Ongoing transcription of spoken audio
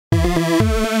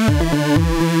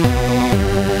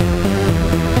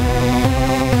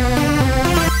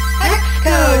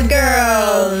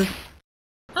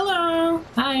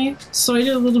So I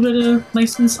did a little bit of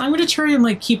license. I'm gonna try and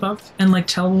like keep up and like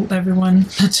tell everyone,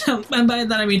 and by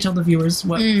that I mean tell the viewers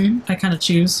what I kind of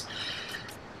choose.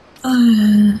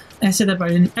 I said that,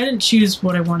 but I didn't choose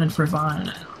what I wanted for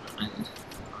Vaughn.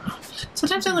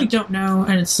 Sometimes I like don't know,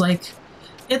 and it's like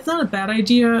it's not a bad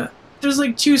idea. There's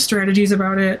like two strategies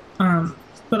about it.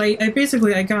 But I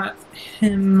basically got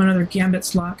him another Gambit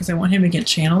slot because I want him to get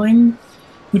channeling,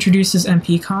 which reduces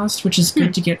MP cost, which is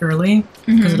good to get early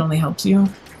because it only helps you.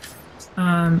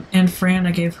 And Fran,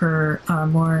 I gave her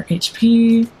more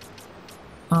HP.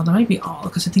 That might be all,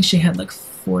 because I think she had like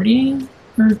 40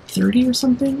 or 30 or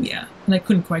something. Yeah, and I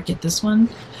couldn't quite get this one.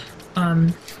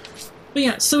 But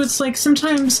yeah, so it's like,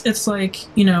 sometimes it's like,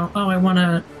 you know, oh, I want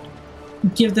to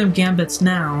give them Gambits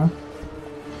now.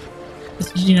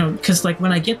 You know, because like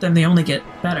when I get them, they only get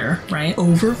better, right?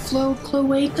 Overflow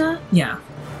Cloaca? Yeah.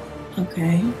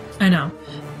 Okay. I know.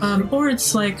 Or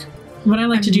it's like, what I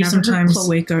like to do sometimes...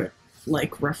 Cloaca,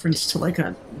 like, reference to, like,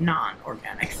 a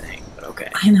non-organic thing, but okay.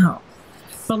 I know.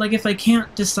 But, like, if I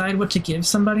can't decide what to give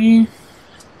somebody,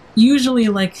 usually,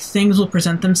 like, things will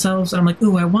present themselves, and I'm like,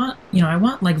 ooh, I want,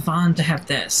 like, Vaughn to have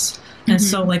this. And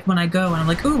so, like, when I go, and I'm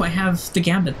like, ooh, I have the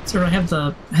Gambits, or I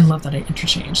love that I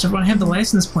interchange. So when I have the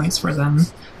license points for them,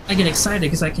 I get excited,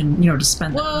 because I can, just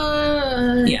spend them.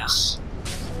 What? Yeah.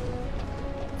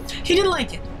 He didn't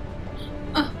like it.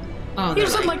 Oh, he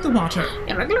doesn't like the water.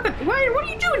 Yeah, like, look at, what are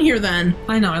you doing here, then?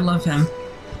 I know, I love him.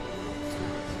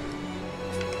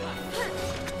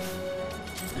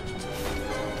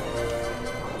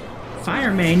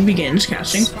 Fire main begins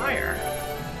casting fire.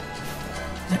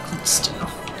 That could steal.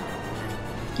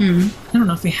 I don't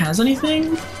know if he has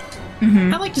anything.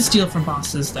 I like to steal from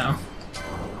bosses, though.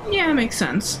 Yeah, makes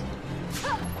sense.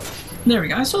 There we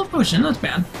go. I stole a potion. That's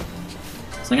bad.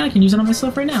 It's like I can use it on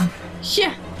myself right now.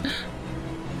 Yeah.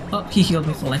 Oh, he healed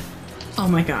me fully. Oh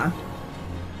my god.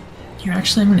 Here,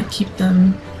 actually, I'm going to keep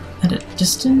them at a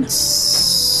distance.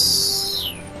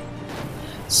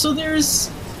 So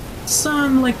there's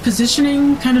some, like,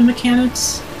 positioning kind of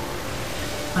mechanics.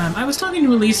 I was talking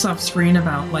to Elise off screen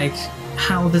about, like,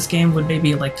 how this game would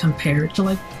maybe, like, compare to,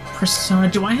 like,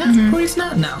 Persona. Do I have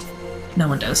poison? No. No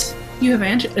one does. You have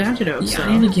antidotes. Yeah, so.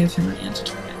 I need to give him an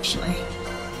antidote, actually.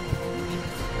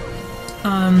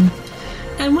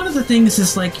 And one of the things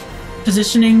is, like,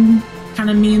 positioning kind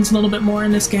of means a little bit more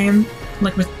in this game.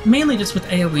 Like, mainly just with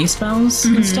AoE spells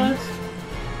and stuff.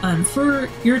 For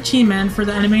your team and for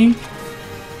the enemy.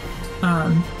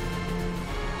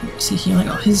 Here's he healing.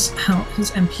 Oh, his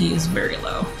MP is very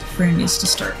low. Fran needs to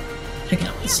start picking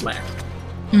up the slack.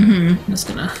 I'm just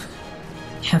gonna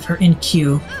have her in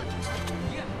queue.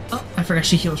 Oh, I forgot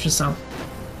she heals herself.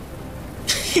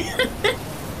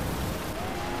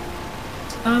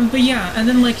 But yeah, and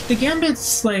then like the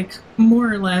Gambits, like more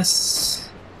or less,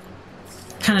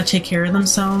 kind of take care of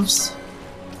themselves.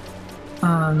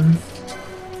 Vaughn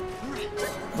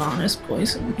is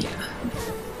poisoned. Yeah.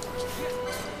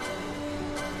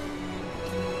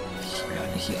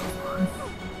 Gotta heal Vaughn.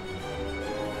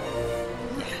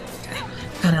 Yeah. Okay.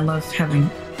 God, I love having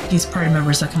these party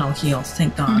members that can all heal.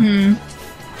 Thank God. It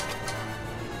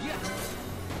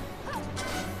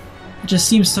just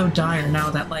seems so dire now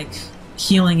that like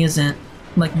healing isn't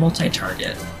like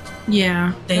multi-target.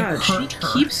 Yeah. They God, hurt she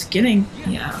her. keeps getting...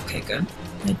 Yeah, okay, good.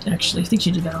 I actually think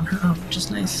she did that on her own, which is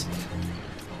nice.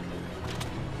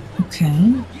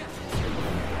 Okay.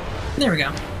 There we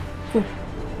go. Cool.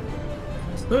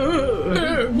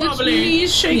 Wobbly.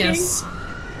 Knees shaking. Yes.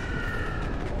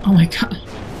 Oh my god.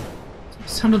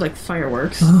 Sounded like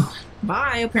fireworks. Oh.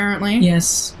 Bye, apparently.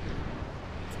 Yes.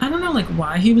 I don't know, like,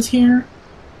 why he was here.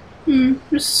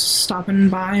 Just stopping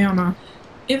by on a...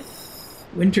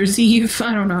 Winter's Eve?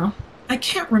 I don't know. I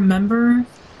can't remember.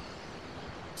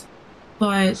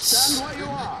 But...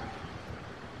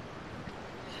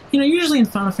 usually in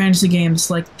Final Fantasy games,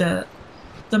 like, the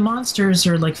monsters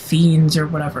or, like, fiends or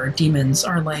whatever, demons,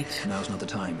 are, like... Now's not the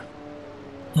time.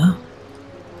 Oh.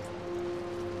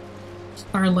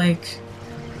 Are, like...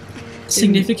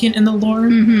 significant in the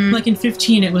lore. Like in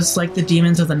 15 it was like the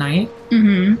demons of the night.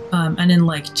 And in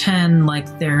like 10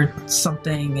 like they're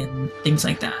something and things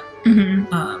like that.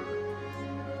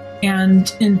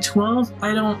 And in 12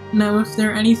 I don't know if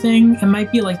they're anything. It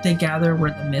might be like they gather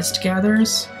where the mist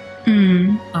gathers.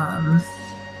 I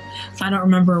don't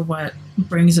remember what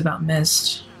brings about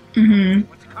mist. I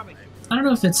don't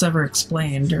know if it's ever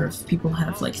explained or if people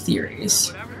have like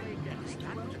theories.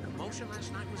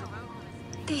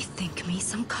 They think me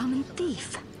some common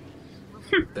thief.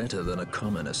 Better than a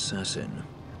common assassin.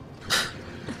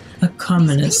 A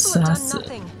common These people have done assassin.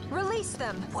 nothing. Release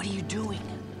them. What are you doing?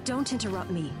 Don't interrupt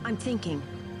me. I'm thinking.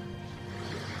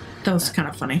 That was kind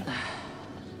of funny.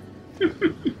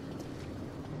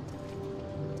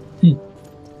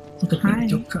 Look at me with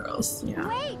your Hi. curls. Yeah.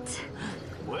 Wait!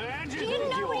 Where'd He you didn't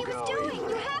think know you what were he was going? doing!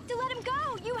 You have to let him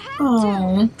go! You have to!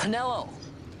 Oh, Pinello!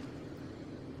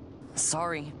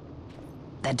 Sorry.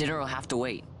 That dinner will have to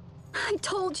wait. I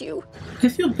told you. I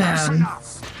feel bad.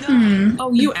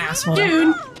 Oh, you asshole.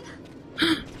 Dude!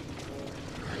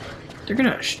 They're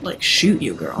gonna, like, shoot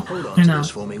you, girl. Hold I on to know. this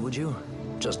for me, would you?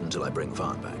 Just until I bring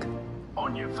Vaughn back.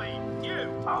 On your feet, you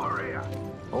over here.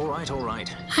 All right, all right.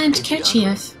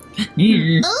 Handkerchief.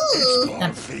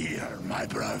 Don't fear, my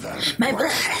brother.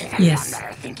 Yes.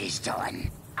 I think he's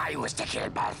doing. I was to kill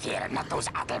Balthier, not those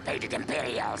addle-pated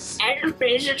Imperials.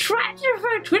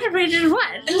 Twitter pages what?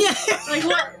 Yeah. Like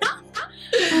what?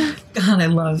 God, I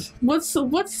love.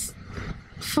 What's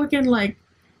fucking like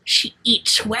she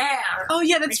eats well? Oh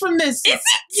yeah, that's from this. Is it?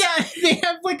 Yeah, they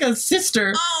have like a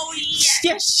sister. Oh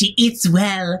yeah. Yes, she eats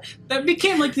well. That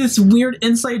became like this weird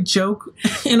inside joke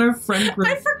in our friend group.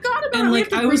 I forgot about and it. We like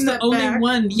have to I was bring the that only back.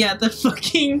 one. Yeah, the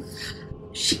fucking.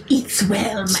 She eats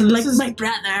well, So like this is- my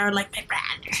brother, like my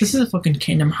brother. This is a fucking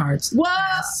Kingdom Hearts What?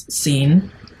 ass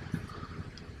scene.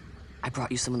 I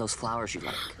brought you some of those flowers you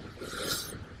like.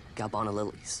 Galbana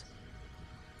lilies.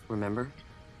 Remember?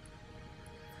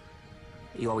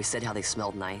 You always said how they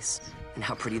smelled nice and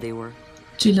how pretty they were.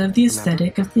 Do you love the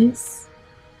aesthetic of this?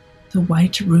 The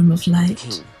white room of The light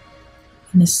king.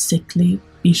 and the sickly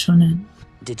Bishonen.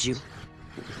 Did you?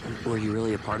 Were you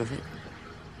really a part of it?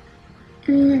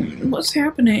 What's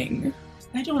happening?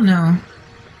 I don't know.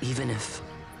 Even if...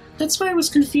 That's why I was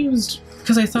confused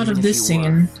because I thought Even of if this you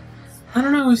scene. I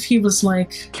don't know if he was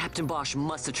like Captain Bosch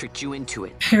must have tricked you into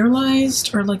it.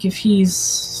 paralyzed or like if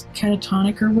he's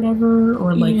catatonic or whatever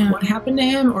or like Yeah. what happened to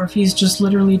him or if he's just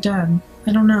literally dead.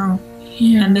 I don't know.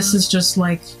 Yeah. And this is just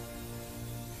like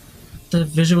the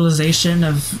visualization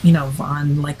of, you know,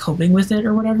 Vaughn like coping with it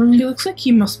or whatever. He looks like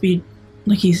he must be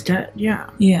like he's dead. Yeah.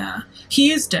 Yeah.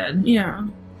 He is dead. Yeah.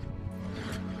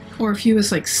 Or if he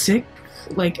was like sick,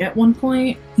 like at one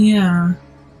point. Yeah.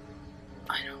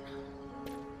 I don't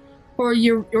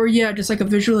know. Or yeah, just like a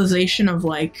visualization of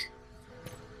like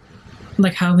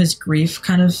Like how his grief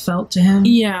kind of felt to him.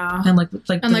 yeah, And like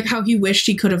and like how he wished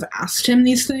he could have asked him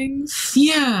these things.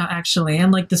 yeah, actually.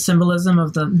 And like the symbolism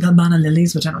of the Galbana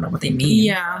lilies, which I don't know what they mean.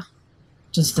 Yeah,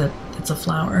 Just that it's a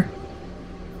flower.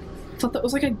 I thought that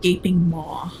was like a gaping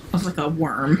maw of like a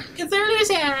worm. No,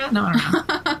 I don't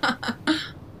know.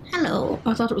 Hello.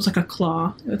 I thought it was like a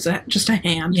claw. It's just a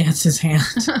hand. Yeah, it's his hand.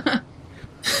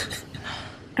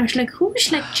 I was like,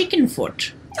 who's like chicken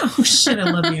foot? Oh shit, I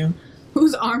love you.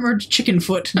 Who's armored chicken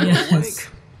foot? Yes.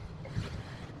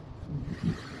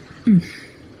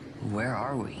 Where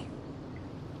are we?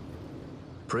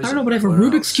 I don't know, but I have a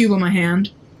Rubik's Cube on my hand.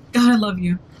 God, I love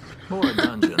you. Or a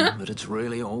dungeon, but it's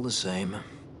really all the same.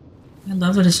 I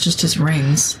love that it's just his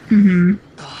rings. Mm-hmm.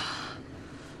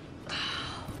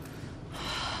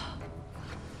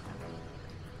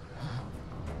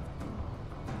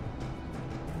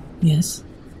 Yes.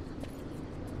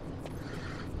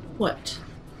 What?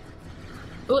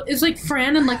 Well, is like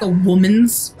Fran in like a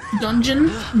woman's dungeon?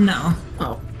 No.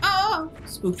 Oh. Oh!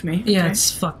 Spooked me. Yeah, Okay.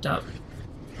 it's fucked up.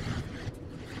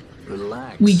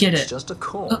 Relax. We get It's it. just a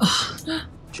corpse.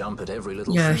 Jump at every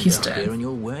little Yeah, thing he's down dead. here and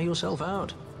you'll wear yourself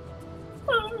out.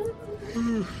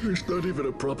 It's not even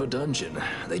a proper dungeon.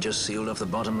 They just sealed off the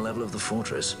bottom level of the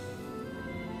fortress.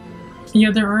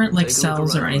 Yeah, there aren't like Take a look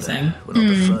cells or around. anything. We're not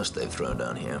the first they've thrown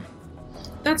down here.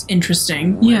 That's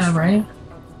interesting. Yeah, right?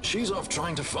 She's off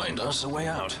trying to find us a way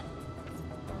out.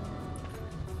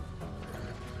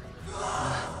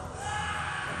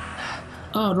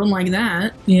 Oh, don't like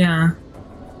that. Yeah.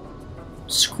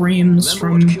 Screams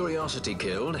Remember from. what curiosity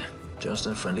killed? Just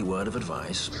a friendly word of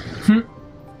advice.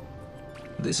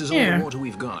 This is all Yeah. the water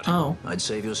we've got. Oh. I'd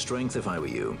save your strength if I were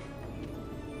you.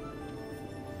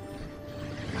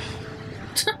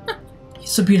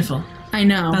 He's so beautiful. I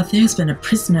know. Balthier's been a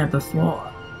prisoner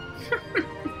before.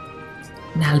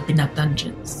 Nalbina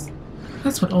dungeons.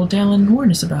 That's what old Dalen Gorn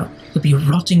is about. He'll be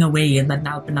rotting away in the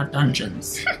Nalbina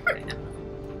dungeons.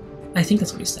 I think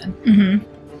that's what he said.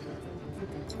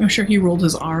 Mm-hmm. I'm sure he rolled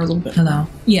his R a little bit. Hello.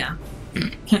 Yeah.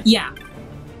 Yeah.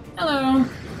 Hello.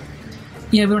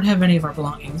 Yeah, we don't have any of our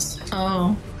belongings.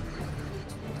 Oh.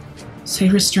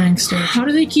 Save your strength, storage. How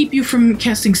do they keep you from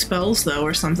casting spells, though,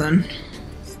 or something?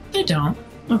 They don't.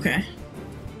 Okay.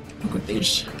 Look at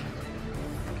these.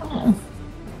 Oh.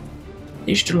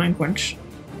 These delinquents.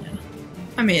 Yeah.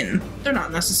 I mean, they're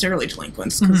not necessarily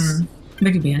delinquents, because...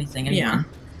 They could be anything. Anyone.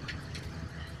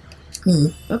 Yeah.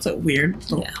 That's a weird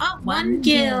little... Yeah. Oh, one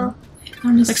gill.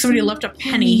 Like somebody left a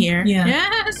penny here. Yeah.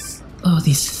 Yes! Oh,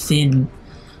 these thin,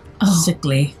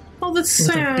 sickly, Oh, that's with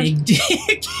a sad. big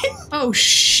dick. Oh,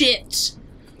 shit.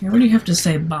 What do you have to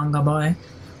say, Bonga boy?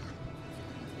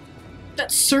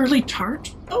 That surly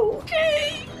tart?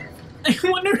 Okay. I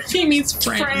wonder if he meets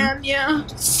Fran. Yeah.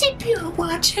 Sip your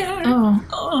water. Oh.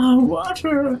 Oh,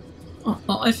 water. Oh,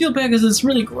 I feel bad because it's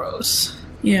really gross.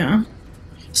 Yeah.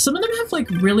 Some of them have like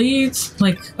really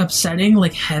like upsetting,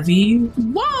 like heavy,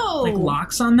 Whoa! like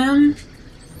locks on them.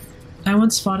 I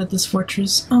once fought at this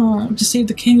fortress. Oh, to save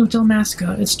the king of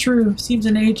Dalmasca. It's true. Seems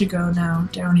an age ago now,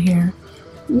 down here.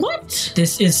 What?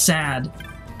 This is sad.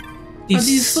 Are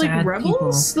these like sad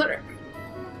rebels? people. That are...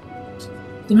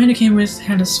 The man who came with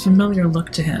had a familiar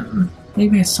look to him.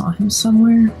 Maybe I saw him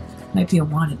somewhere. Might be a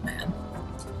wanted man.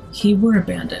 He were a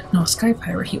bandit. No, a sky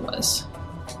pirate he was.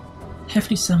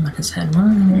 Hefty sum on his head. Well,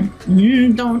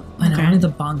 Don't. I know, Okay. only the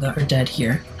Bonga are dead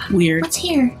here. Weird. What's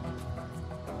here?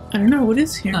 I don't know. What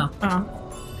is here?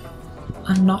 Oh.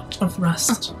 A knot of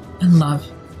rust and love.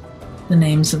 The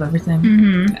names of everything.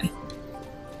 Mm-hmm. Okay.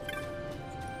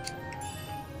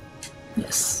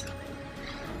 Yes.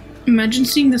 Imagine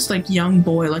seeing this like young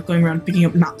boy like going around picking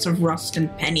up knots of rust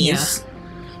and pennies.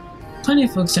 Plenty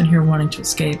of folks down here wanting to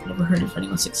escape. Never heard of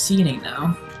anyone succeeding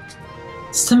now.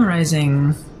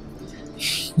 Summarizing.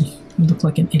 You look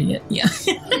like an idiot. Yeah.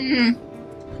 Mhm.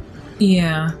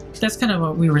 Yeah. That's kind of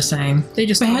what we were saying. They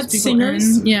just Bad toss people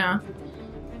singers? in. Yeah.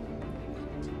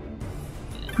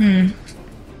 Hmm.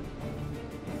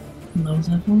 Low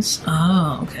levels?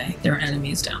 Oh, okay. There are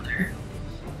enemies down there.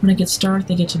 When it gets dark,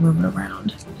 they get to move it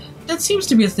around. That seems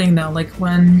to be a thing, though, like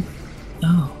when...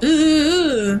 Oh.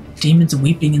 Ugh. Demons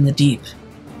weeping in the deep.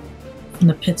 In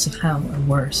the pits of hell, or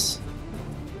worse.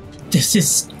 This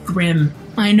is grim.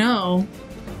 I know.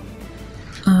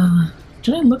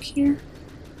 Did I look here?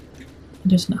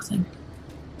 There's nothing.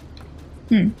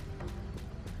 Hmm.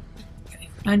 Okay.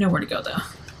 I know where to go, though.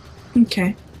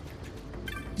 Okay.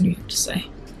 What do you have to say?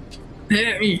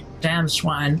 Damn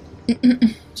swine.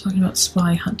 Talking about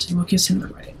spy hunting. What gives him the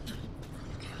right?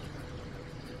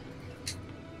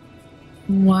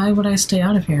 Why would I stay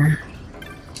out of here?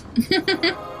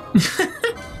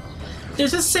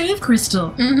 There's a save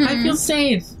crystal. I feel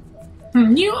safe.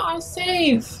 You are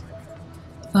safe.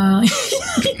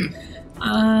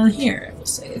 Here, I will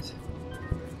save.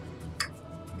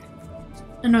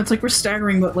 I know it's like we're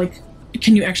staggering, but like,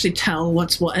 can you actually tell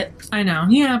what's what? I know.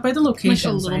 Yeah, by the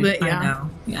location. little bit, yeah. I know.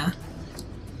 Yeah.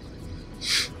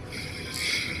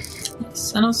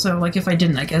 Yes. And also, like, if I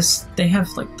didn't, I guess they have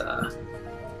like the.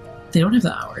 They don't have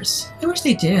the hours. I wish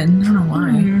they did. I don't know why.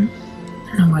 I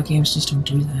don't know why games just don't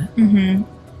do that. Mm-hmm.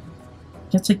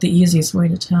 That's like the easiest way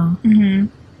to tell. Mm-hmm.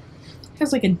 It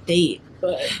has like a date,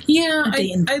 but Yeah, A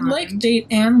date and I time. like date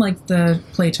and like the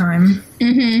playtime.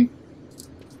 mm-hmm.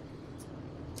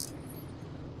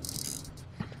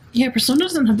 Yeah, Persona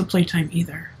doesn't have the playtime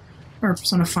either, or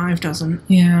Persona 5 doesn't.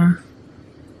 Yeah.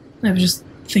 I was just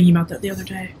thinking about that the other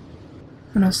day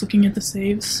when I was looking at the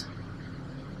saves.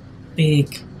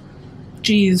 Big.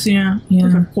 Jeez, yeah. Yeah.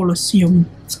 Like a Colosseum.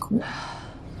 It's cool.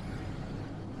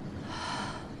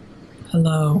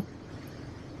 Hello.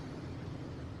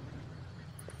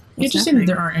 What's Interesting that happening?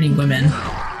 there aren't any women.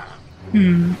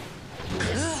 Hmm.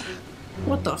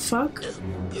 What the fuck?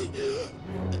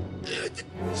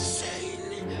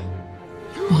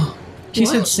 She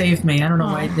said What? save me. I don't know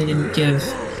why they didn't give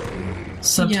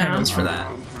subtitles for that.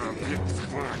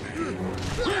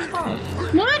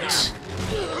 What?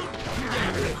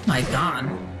 Oh my god.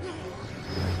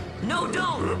 No,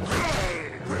 don't!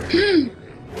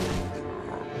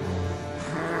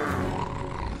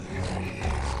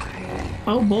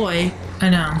 Oh boy. I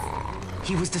know.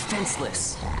 He was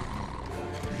defenseless.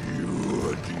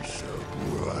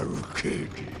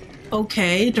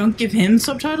 Okay, don't give him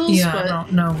subtitles, Yeah, but I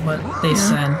don't know what they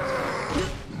said.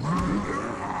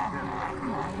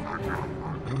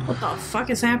 what the fuck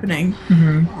is happening?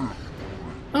 Mm-hmm.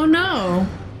 Oh no.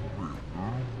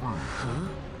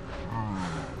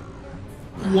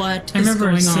 What I is remember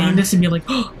going seeing on? this and be like,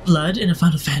 oh, blood in a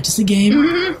Final Fantasy game?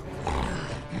 Mm-hmm.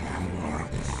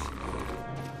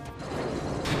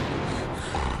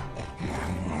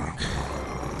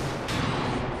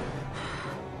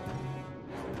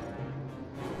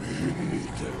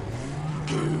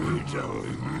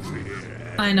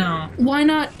 I know. Why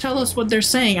not tell us what they're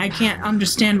saying? I can't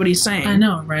understand what he's saying. I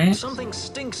know, right? Something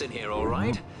stinks in here, all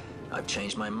right? I've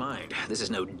changed my mind. This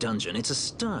is no dungeon, it's a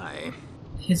sty.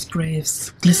 His grave's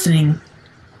glistening.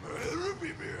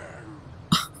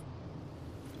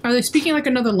 Are they speaking like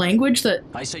another language that...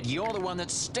 I said you're the one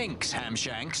that stinks,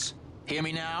 Hamshanks. Hear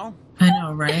me now? I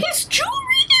know, right? His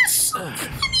jewelry That's so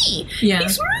funny. Yeah.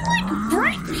 He's wearing like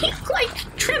bright pink,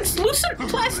 like translucent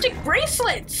plastic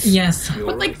bracelets. Yes.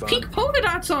 With like pink polka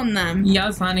dots on them.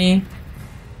 Yes, honey.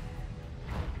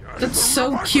 That's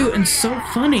so cute and so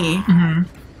funny. Mm-hmm.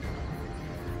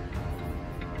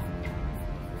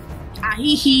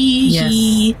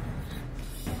 Yes.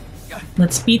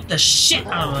 Let's beat the shit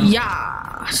out of him.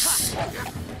 Yes.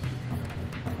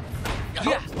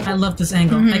 I love this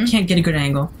angle. I can't get a good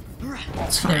angle.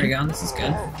 It's fine. There we go. This is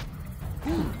good.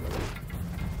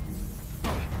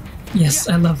 Yes,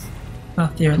 I love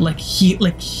out there like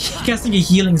casting a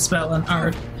healing spell on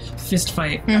our fist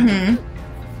fight. I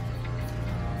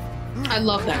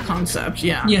love that concept.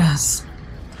 Yeah. Yes.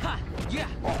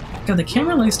 God, the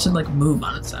camera likes to like move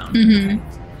on its own.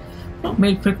 Well,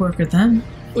 made quick work with them.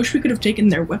 Wish we could have taken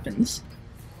their weapons.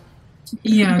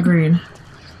 Yeah, agreed.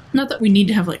 Not that we need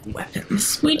to have like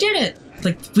weapons. We did it.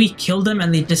 Like we killed them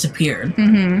and they disappeared.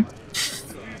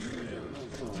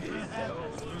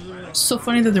 So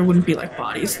funny that there wouldn't be like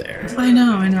bodies there. I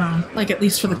know. Like at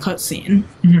least for the cutscene.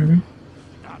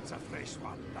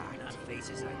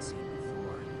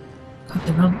 God,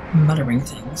 they're all muttering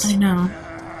things. I know.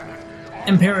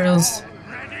 Imperials.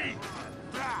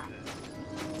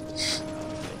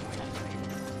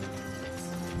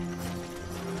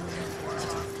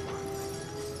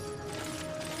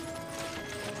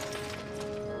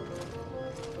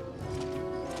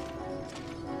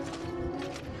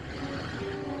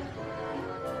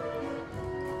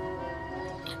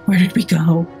 Where did we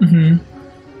go?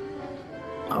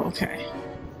 Oh, okay.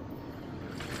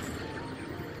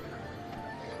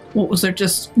 What was there?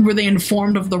 Just were they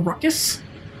informed of the ruckus?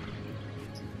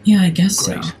 Yeah, I guess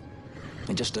so. Great.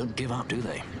 They just don't give up, do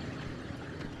they?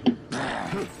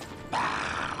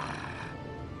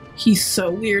 He's so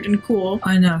weird and cool.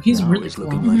 I know, he's Now really it's cool.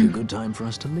 looking like a good time for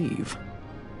us to leave.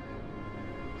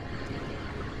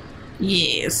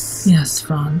 Yes. Yes,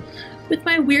 Fawn. With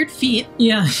my weird feet.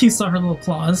 Yeah, you saw her little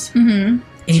claws. Through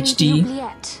the HD.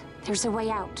 oubliette. There's a way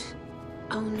out.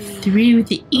 Only... Through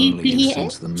the Only you idiot.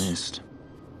 sense the mist.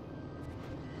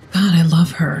 God, I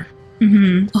love her.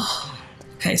 Oh.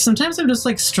 Okay, sometimes I'm just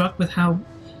like struck with how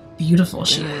beautiful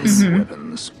she is.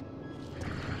 Weapons.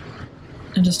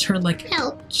 And just her like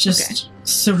just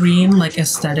serene, like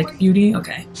aesthetic beauty.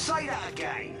 Okay. Say that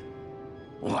again.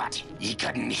 What? You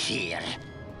couldn't hear?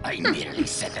 I merely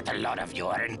said that a lot of you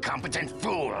are incompetent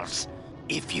fools.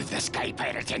 If you've the Sky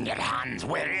Pirate in your hands,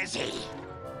 where is he?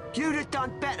 You'd have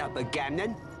done better,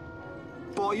 Bagamnon.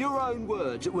 By your own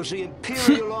words, it was the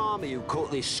Imperial Army who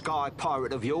caught this Sky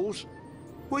Pirate of yours.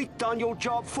 We've done your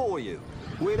job for you.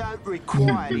 We don't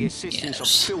require the assistance of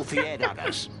filthy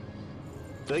headhunters.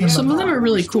 Some of them are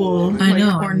really cool. I like,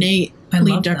 know. ornately I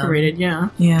love decorated, yeah.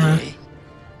 Yeah. Hey,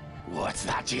 what's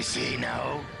that you see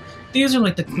now? These are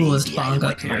like the coolest Maybe I manga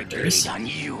wet my characters. blade on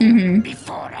you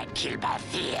before I kill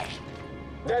Balthier.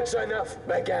 That's enough,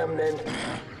 Bagamnon.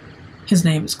 His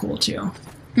name is cool too.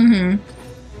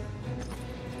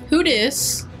 Who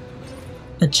dis?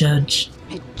 A judge.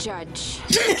 A judge.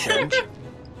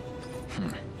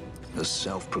 The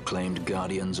self-proclaimed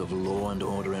guardians of law and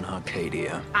order in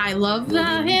Arcadia. I love The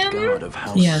that elite him. guard of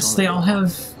House Yes, they all Solidar,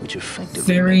 have which effectively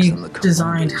very makes them the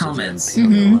designed commanders of helmets. the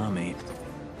Imperial Army.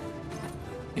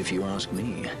 If you ask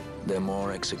me, they're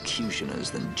more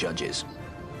executioners than judges.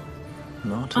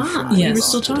 Not a Ah, flying yes. we're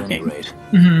still lot at any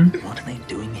talking. rate. What are they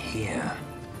doing here?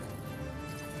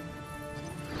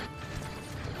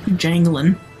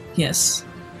 Jangling. Yes.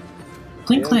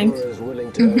 Clink clink. The Emperor is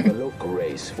willing to overlook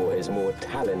grace for his more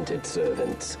talented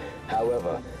servants.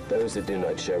 However, those that do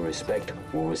not show respect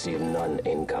will receive none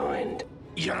in kind.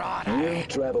 Your Honor. You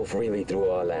travel freely through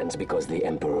our lands because the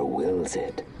Emperor wills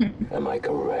it. Am I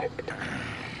correct?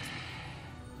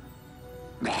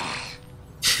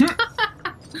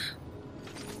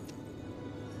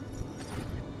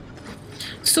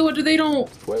 So what do they don't?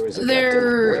 Where is it,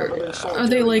 They're Captain? are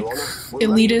they like Your Honor? We're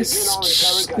ready to begin our elitist,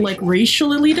 interrogation. like racial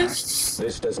elitists,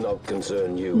 This does not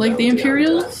concern you. like the bounty hunter.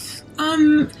 Imperials?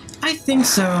 I think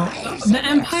so. The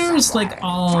Empire is like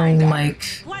all like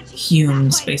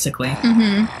Humes, basically.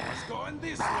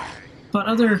 But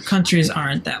other countries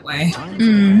aren't that way. Time for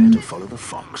them to follow the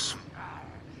fox.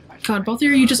 God, both of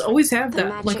you just always have The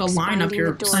that like a magic's line up binding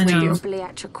your the doors I know. to sleeve.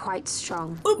 oubliette are quite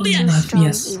strong. Oubliette, Too strong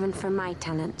yes. even for my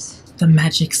talents. The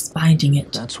magic's binding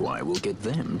it. That's why we'll get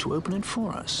them to open it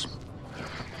for us.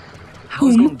 How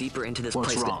is going deeper into this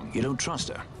What's place? wrong? You don't trust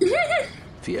her?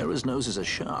 Fiera's noses are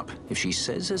sharp. If she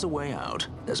says there's a way out,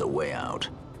 there's a way out.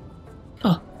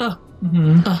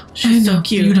 She's so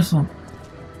cute. Beautiful.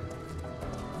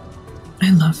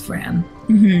 I love Fran.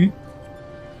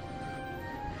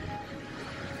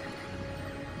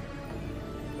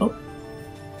 Oh,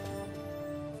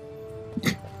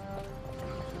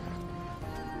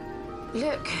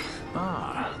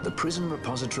 prison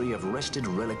repository of wrested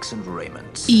relics and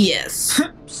raiments. Yes.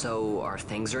 So our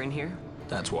things are in here?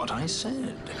 That's what I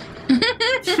said.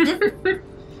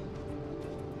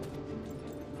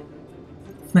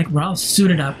 Like, we're all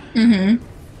suited up. Mm-hmm.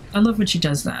 I love when she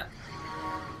does that.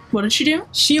 What did she do?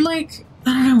 She, like,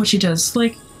 I don't know what she does.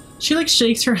 Like, she, like,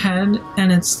 shakes her head,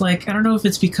 and it's, like, I don't know if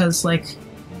it's because, like,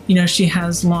 you know, she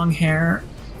has long hair,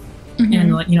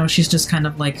 and, like, you know, she's just kind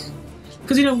of, like...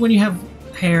 Because, you know, when you have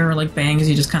hair or, like, bangs,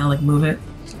 you just kind of, like, move it.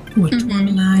 Ooh, a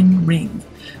tourmaline ring.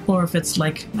 Or if it's,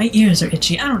 like, my ears are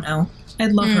itchy. I don't know. I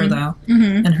love her, though.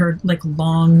 And her, like,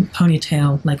 long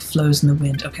ponytail, like, flows in the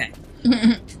wind. Okay.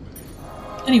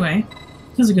 Anyway,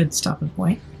 that was a good stopping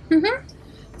point.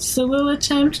 So we'll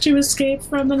attempt to escape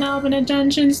from the Nalbina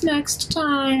dungeons next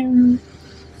time.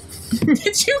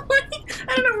 Did you like?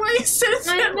 I don't know why you said it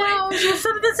that way. I know. You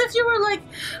said it as if you were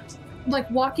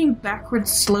like walking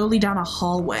backwards slowly down a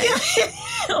hallway.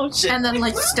 Oh shit! And then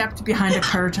like stepped behind a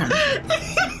curtain.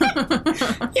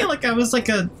 Yeah, like I was like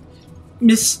a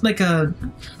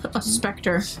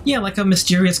specter. Yeah, like a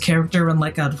mysterious character in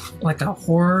like a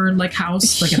horror like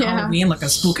house, like a Halloween, like a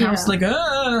spook house, like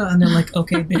and they're like,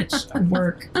 okay, bitch, I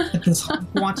work at this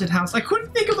haunted house. I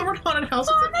couldn't think of the word haunted house.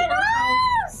 Haunted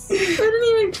house. I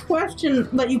didn't even question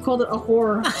that you called it a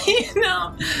horror. I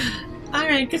know. All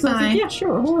right, goodbye. So I was like, yeah,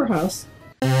 sure, a horror house.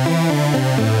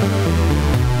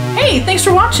 Hey, thanks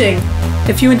for watching.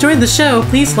 If you enjoyed the show,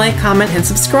 please like, comment, and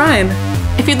subscribe.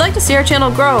 If you'd like to see our channel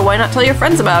grow, why not tell your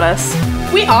friends about us?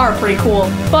 We are pretty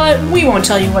cool, but we won't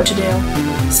tell you what to do.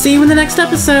 See you in the next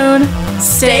episode.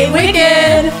 Stay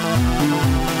wicked!